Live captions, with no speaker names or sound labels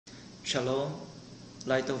Shalom,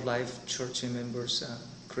 Light of Life Church members.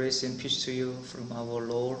 Grace and peace to you from our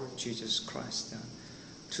Lord Jesus Christ.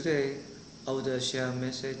 Today, I would share a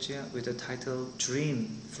message with the title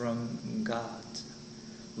Dream from God,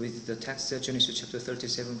 with the text Genesis chapter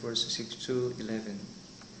 37, verse 6 to 11.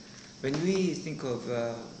 When we think of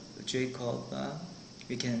Jacob,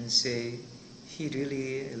 we can say he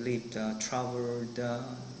really lived a troubled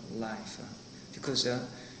life, because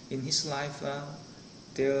in his life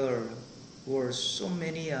there were so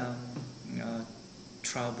many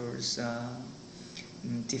troubles,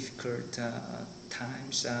 difficult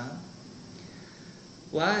times.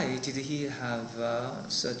 Why did he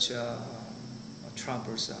have such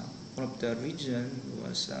troubles? One of the reasons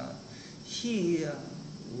was he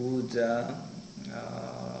would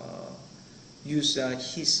use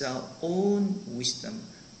his own wisdom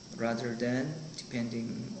rather than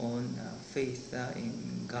depending on faith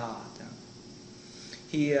in God.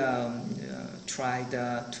 He tried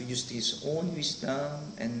to use his own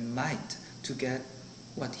wisdom and might to get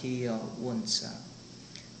what he wants.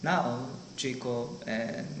 Now Jacob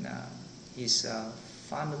and his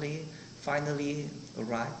family finally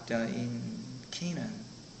arrived in Canaan,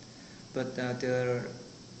 but there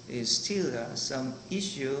is still some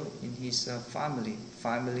issue in his family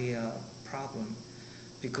problem,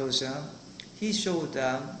 because he showed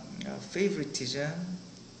favoritism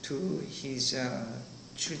to his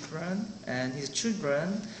children, and his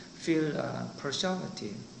children feel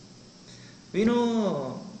partiality. We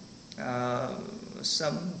know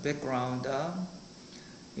some background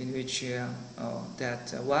in which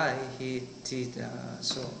that why he did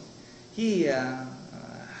so. He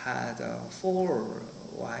had 4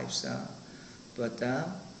 wives, but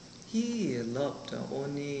he loved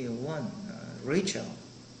only one, Rachel.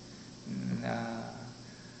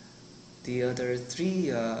 The other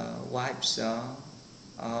 3 wives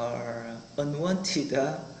are unwanted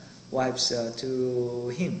wives to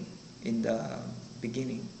him in the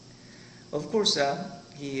beginning. Of course,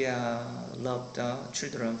 he loved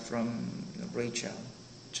children from Rachel,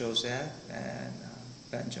 Joseph, and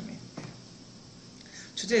Benjamin.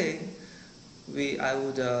 Today, I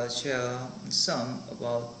would share some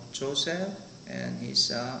about Joseph and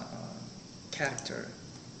his character.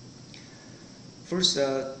 Verse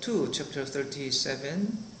 2, chapter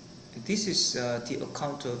 37, this is the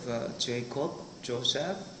account of Jacob,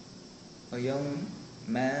 Joseph, a young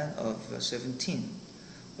man of 17,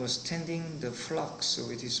 was tending the flocks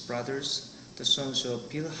with his brothers, the sons of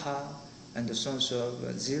Bilhah and the sons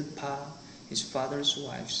of Zilpah, his father's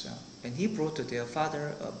wives, and he brought to their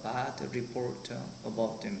father a bad report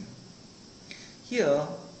about them. Here,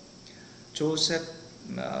 Joseph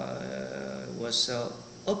was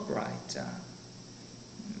upright.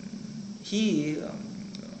 He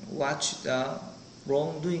watched the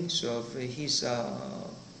wrongdoings of his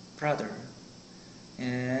brother,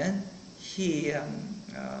 and he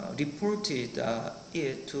reported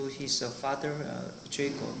it to his father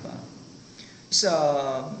Jacob. It's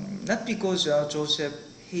not because Joseph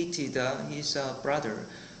hated his brother,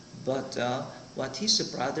 but what his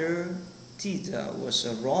brother did was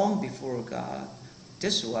wrong before God.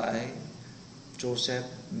 That's why Joseph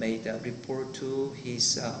made a report to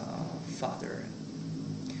his father.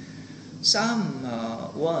 Psalm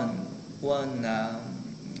 1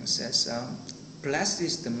 says, "Blessed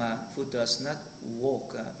is the man who does not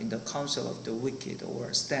walk in the counsel of the wicked,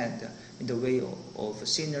 or stand in the way of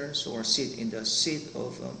sinners, or sit in the seat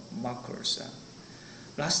of mockers."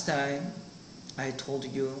 Last time I told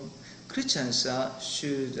you Christians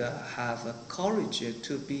should have courage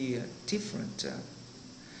to be different.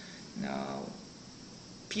 Now,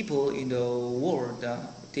 people in the world,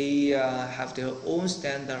 they have their own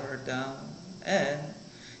standard, and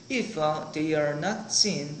if they are not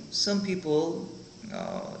sin, some people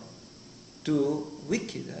do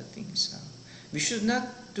wicked things. We should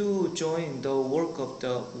not join the work of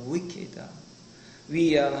the wicked.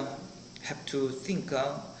 We have to think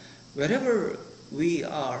wherever we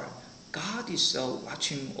are, God is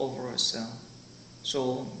watching over us.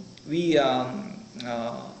 So we have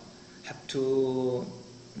to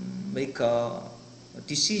make a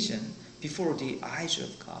decision before the eyes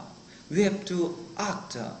of God. We have to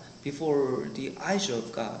act before the eyes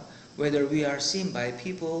of God, whether we are seen by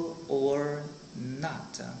people or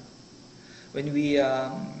not. When we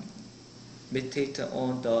meditate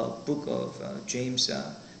on the book of James,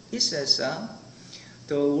 it says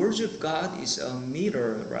the words of God is a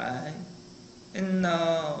mirror, right? And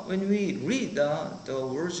when we read the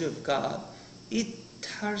words of God, it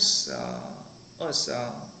tells us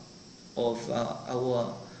of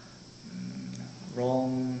our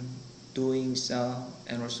wrong doings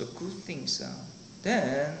and also good things,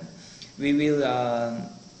 then we will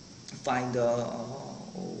find a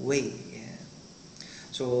way. Yeah.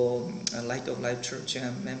 So, Light of Life Church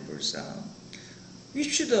members, we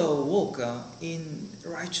should walk in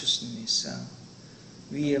righteousness.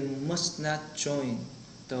 We must not join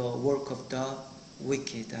the work of the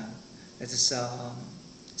wicked. Let us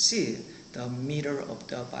see the mirror of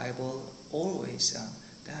the Bible always,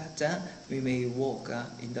 that we may walk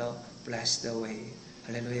in the blessed way.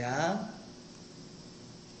 Hallelujah.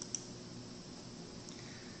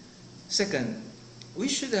 Second, we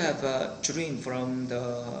should have a dream from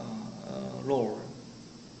the Lord.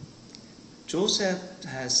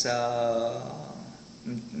 Joseph's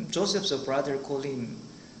brother called him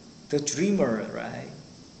the dreamer, right?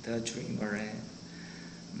 The dreamer.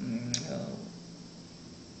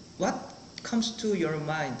 What comes to your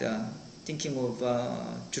mind thinking of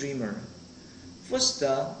dreamer? First,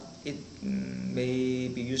 it may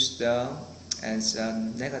be used as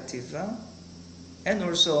negative, and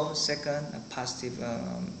also second, a positive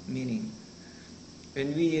meaning.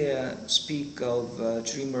 When we speak of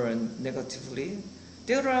dreamer negatively,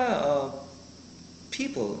 there are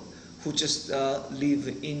people who just live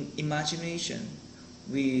in imagination.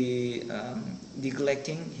 We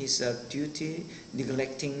neglecting his duty,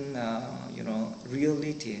 neglecting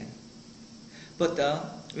reality. But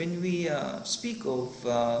when we speak of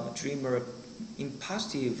dreamer in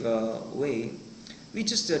positive way, we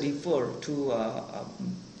just refer to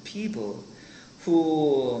people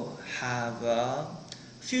who have a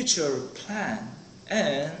future plan,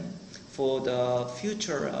 and for the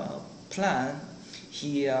future plan,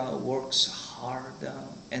 he works hard,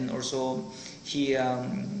 and also he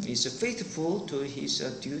is faithful to his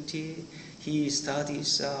duty. He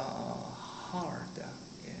studies hard.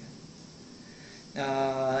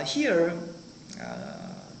 Yeah. Here,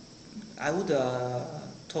 I would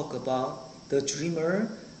talk about the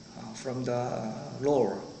dreamer from the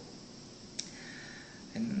Lord.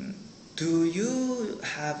 And do you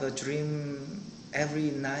have a dream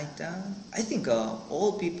every night? I think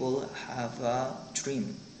all people have a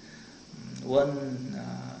dream. One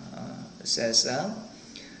says,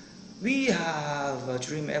 we have a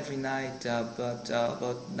dream every night, but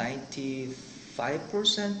about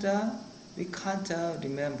 95% we can't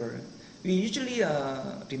remember. We usually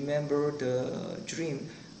remember the dream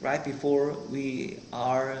right before we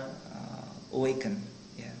are awakened.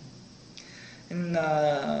 Yeah. And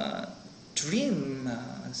dream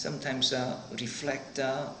sometimes reflect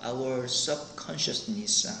our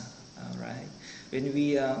subconsciousness, right? When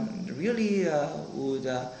we really would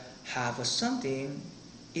have something,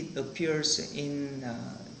 it appears in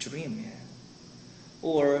dream. Yeah.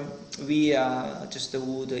 Or we just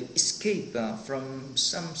would escape from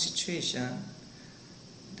some situation,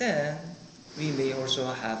 then we may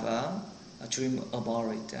also have a dream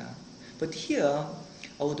about it. But here,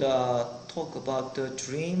 I would talk about the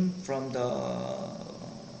dream from the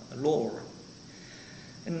Lord.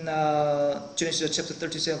 In Genesis chapter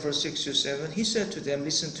 37, verse 6 to 7, he said to them,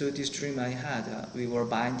 listen to this dream I had. We were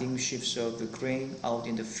binding sheaves of the grain out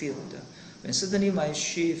in the field, when suddenly my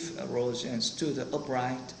sheaf arose and stood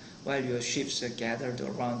upright, while your sheaves gathered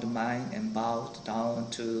around mine and bowed down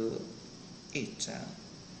to it.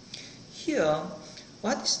 Here,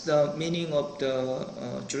 what is the meaning of the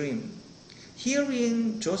dream? Here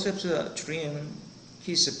in Joseph's dream,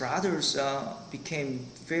 his brothers became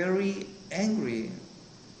very angry,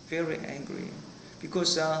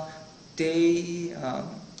 because they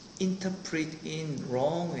interpret in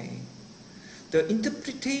wrong way. The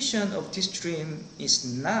interpretation of this dream is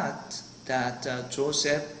not that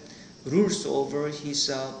Joseph rules over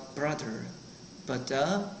his brother, but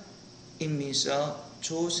it means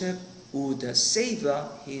Joseph would save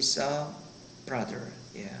his brother.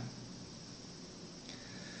 Yeah.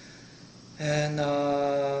 And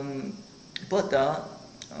but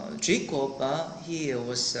Jacob, he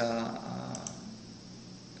was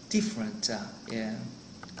different. Yeah.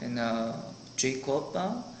 And Jacob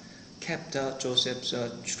kept Joseph's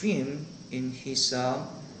dream in his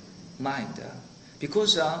mind,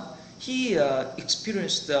 because he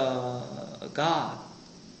experienced God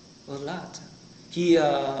a lot. He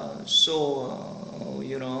saw,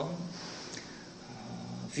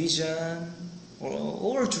 vision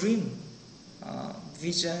or dream,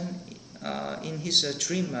 vision in his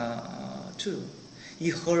dream too. He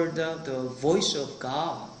heard the voice of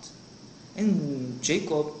God, and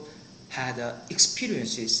Jacob had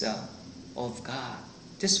experiences of God.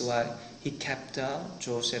 That's why he kept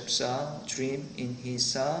Joseph's dream in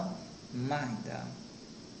his mind.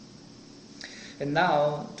 And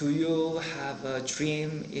now, do you have a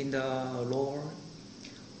dream in the Lord?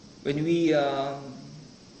 When we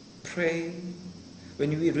pray,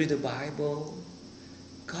 when we read the Bible,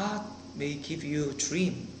 God may give you a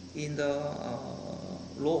dream in the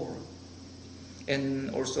Lord. And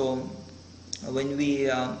also, when we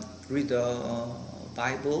read the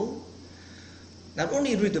Bible, not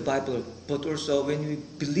only read the Bible, but also when we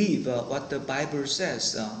believe what the Bible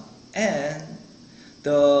says, and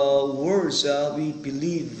the words we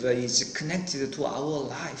believe is connected to our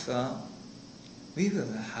life, we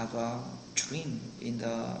will have a dream in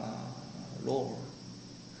the Lord.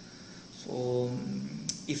 So,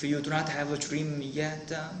 if you do not have a dream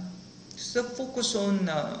yet, just focus on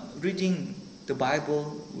reading the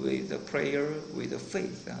Bible with prayer, with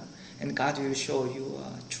faith, and God will show you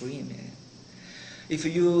a dream. If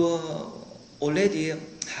you already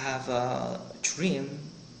have a dream,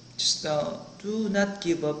 just do not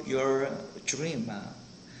give up your dream.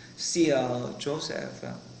 See Joseph,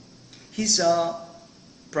 his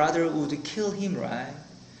brother would kill him, right?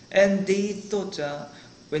 And they thought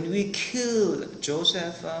when we kill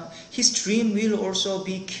Joseph, his dream will also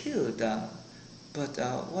be killed. But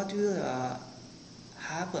what will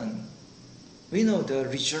happen? We know the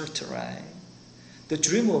result, right? The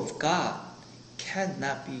dream of God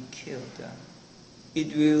cannot be killed.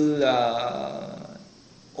 It will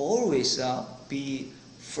always be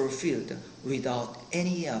fulfilled without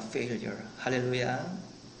any failure. Hallelujah.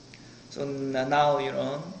 So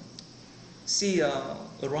now, see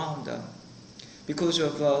around because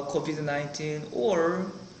of COVID-19 or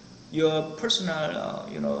your personal,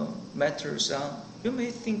 matters. You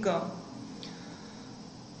may think, I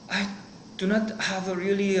do not have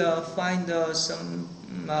really find some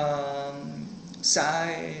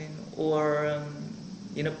sign or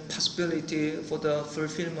possibility for the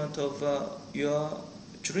fulfillment of your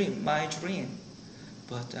dream, my dream.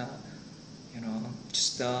 But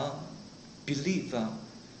just believe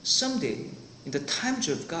someday in the times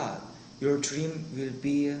of God, your dream will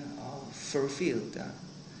be fulfilled.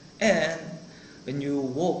 And when you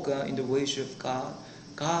walk in the ways of God,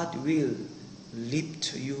 God will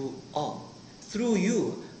lift you up. Through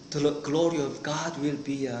you, the glory of God will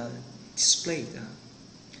be displayed.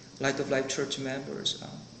 Light of Life Church members,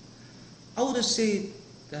 I would say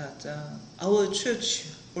that our church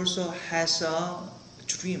also has a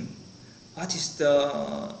dream. What is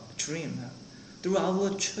the dream? Through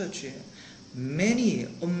our church, many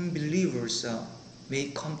unbelievers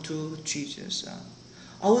may come to Jesus.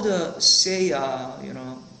 I would say,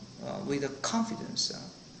 with confidence.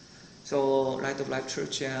 So, Light of Life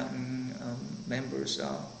Church members,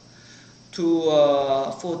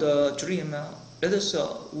 for the dream, let us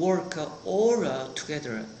work all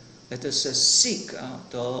together. Let us seek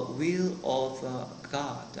the will of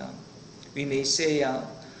God. We may say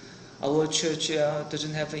our church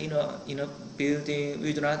doesn't have enough building.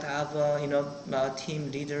 We do not have enough team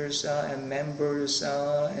leaders and members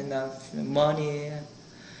and money.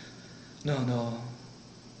 No.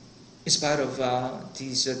 In spite of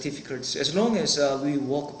these difficulties, as long as we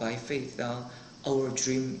walk by faith, our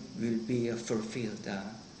dream will be fulfilled.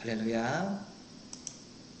 Hallelujah.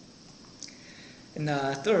 And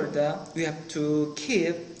third, we have to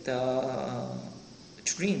keep the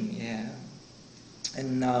dream.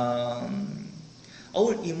 And our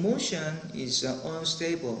emotion is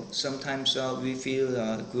unstable. Sometimes we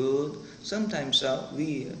feel good. Sometimes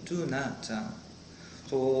we do not.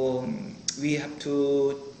 So we have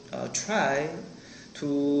to try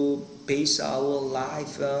to base our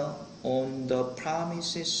life on the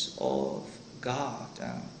promises of God.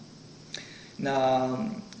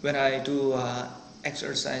 Now, when I do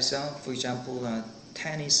exercise, for example,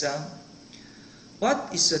 tennis,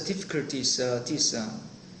 what is the difficulty is this,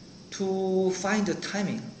 to find the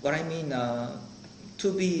timing. What I mean,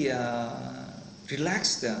 to be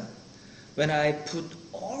relaxed. When I put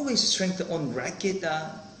always strength on racket,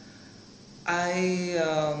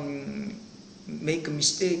 I make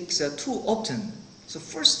mistakes too often. So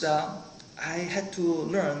first, I had to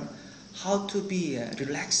learn how to be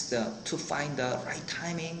relaxed, to find the right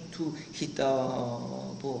timing to hit the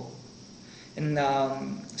ball. And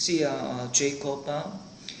see Jacob,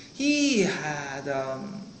 he had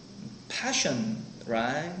passion,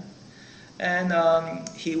 right? And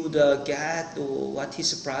he would get what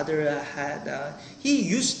his brother had. He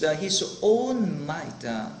used his own might.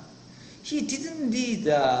 He didn't need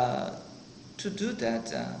to do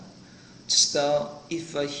that. Just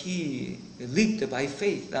if he lived by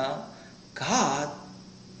faith, God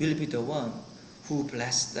will be the one who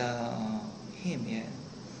blessed him.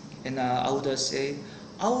 And I would say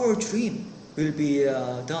our dream will be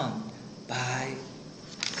done by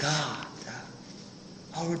God.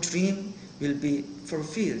 Our dream will be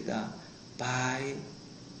fulfilled by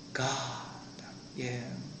God. Yeah.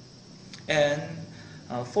 And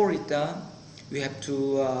for it, we have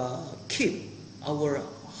to keep our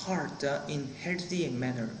heart in healthy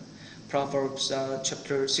manner. Proverbs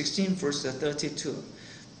chapter 16 verse 32.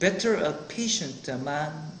 Better a patient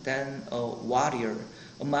man than a warrior,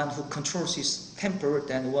 a man who controls his temper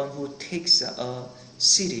than one who takes a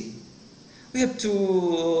city. We have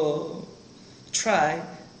to try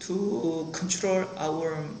to control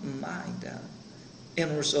our mind,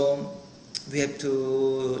 and also we have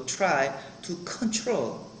to try to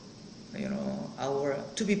control,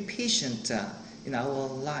 to be patient in our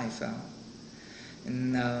life.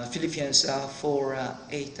 In Philippians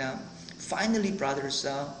 4:8, finally, brothers,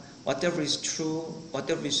 whatever is true,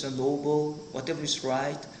 whatever is noble, whatever is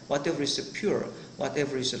right, whatever is pure,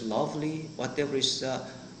 whatever is lovely, whatever is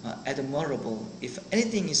admirable, if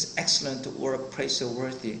anything is excellent or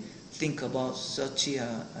praiseworthy, think about such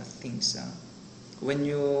things. When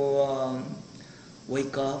you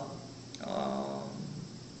wake up,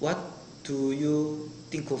 what do you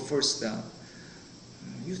think of first?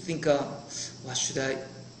 You think, what should I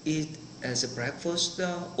eat as a breakfast?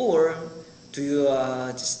 Or do you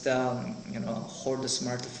just hold the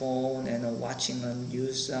smartphone and watching a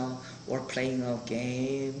news or playing a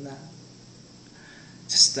game?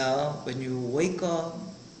 Just when you wake up,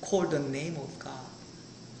 call the name of God.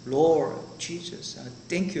 Lord Jesus,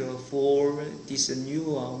 thank you for this new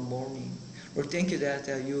morning. Lord, thank you that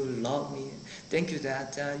you love me. Thank you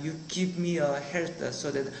that you give me a health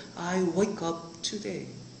so that I wake up today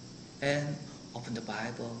and open the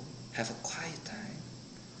Bible, have a quiet time,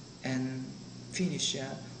 and finish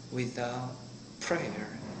with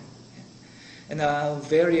prayer. And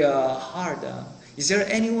very hard. Is there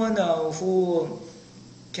anyone who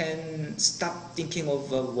can stop thinking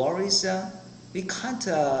of worries? We can't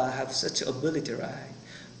have such ability, right?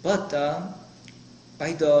 But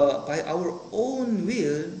by our own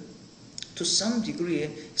will, to some degree,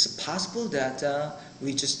 it's possible that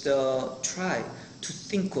we just try to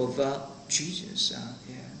think of Jesus.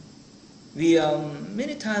 Yeah. We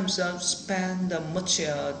many times spend much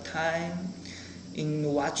time in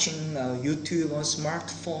watching YouTube on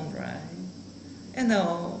smartphone, right? And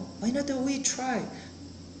why not we try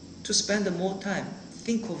to spend more time,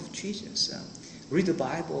 think of Jesus, read the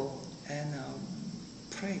Bible, and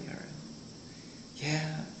prayer.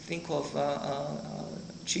 Yeah, think of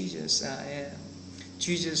Jesus. Yeah.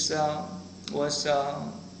 Jesus was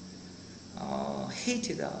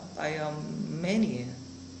hated by many,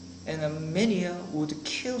 and many would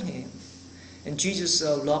kill him. And Jesus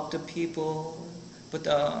loved the people, but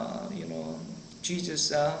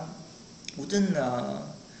Jesus wouldn't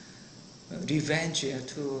revenge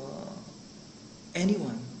to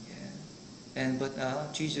anyone. Yeah.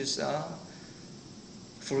 But Jesus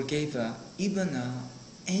forgave even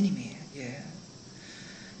enemy. Yeah.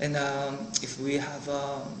 And if we have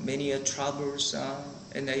many troubles,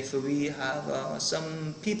 and if we have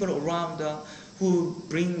some people around who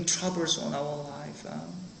bring troubles on our life,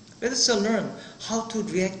 let us learn how to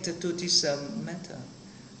react to this matter.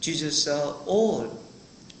 Jesus all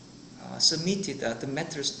submitted the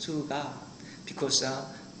matters to God, because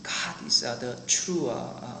God is the true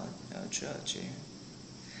judge.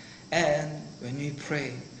 And when we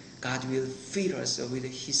pray, God will fill us with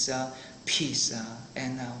His peace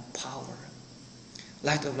and power.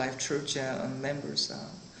 Light of Life Church members,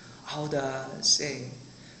 I would say,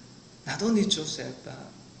 not only Joseph,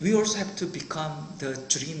 we also have to become the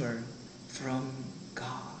dreamer from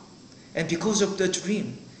God. And because of the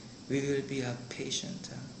dream, we will be patient.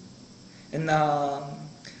 And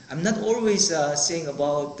I'm not always saying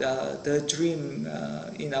about the dream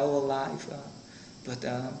in our life, but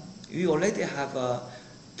we already have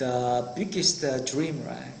the biggest dream,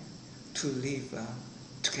 right? To live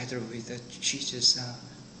together with Jesus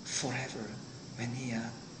forever when He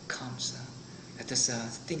comes. Let us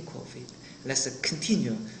think of it. Let's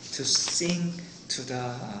continue to sing to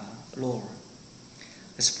the Lord.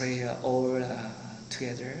 Let's pray all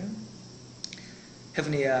together.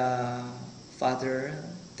 Heavenly Father,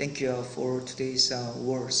 thank you for today's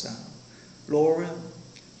words. Lord,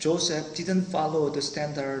 Joseph didn't follow the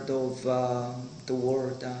standard of the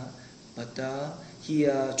world, but he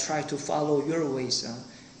tried to follow your ways.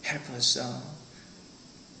 Help us.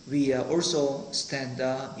 We also stand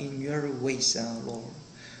in your ways, Lord.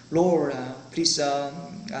 Lord, please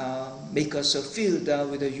make us filled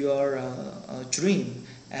with your dream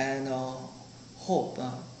and hope.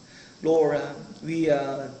 Lord, we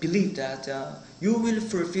believe that you will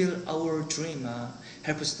fulfill our dream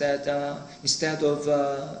Help us that instead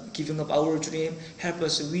of giving up our dream, help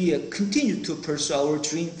us we continue to pursue our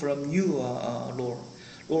dream from you, Lord.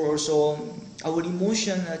 Lord, also our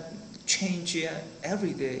emotion change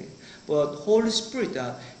every day. But Holy Spirit,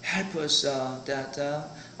 help us that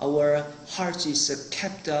our heart is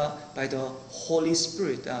kept by the Holy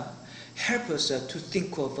Spirit. Help us to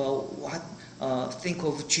think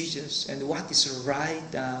of Jesus and what is right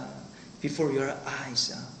before your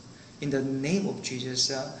eyes. In the name of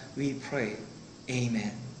Jesus, we pray.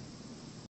 Amen.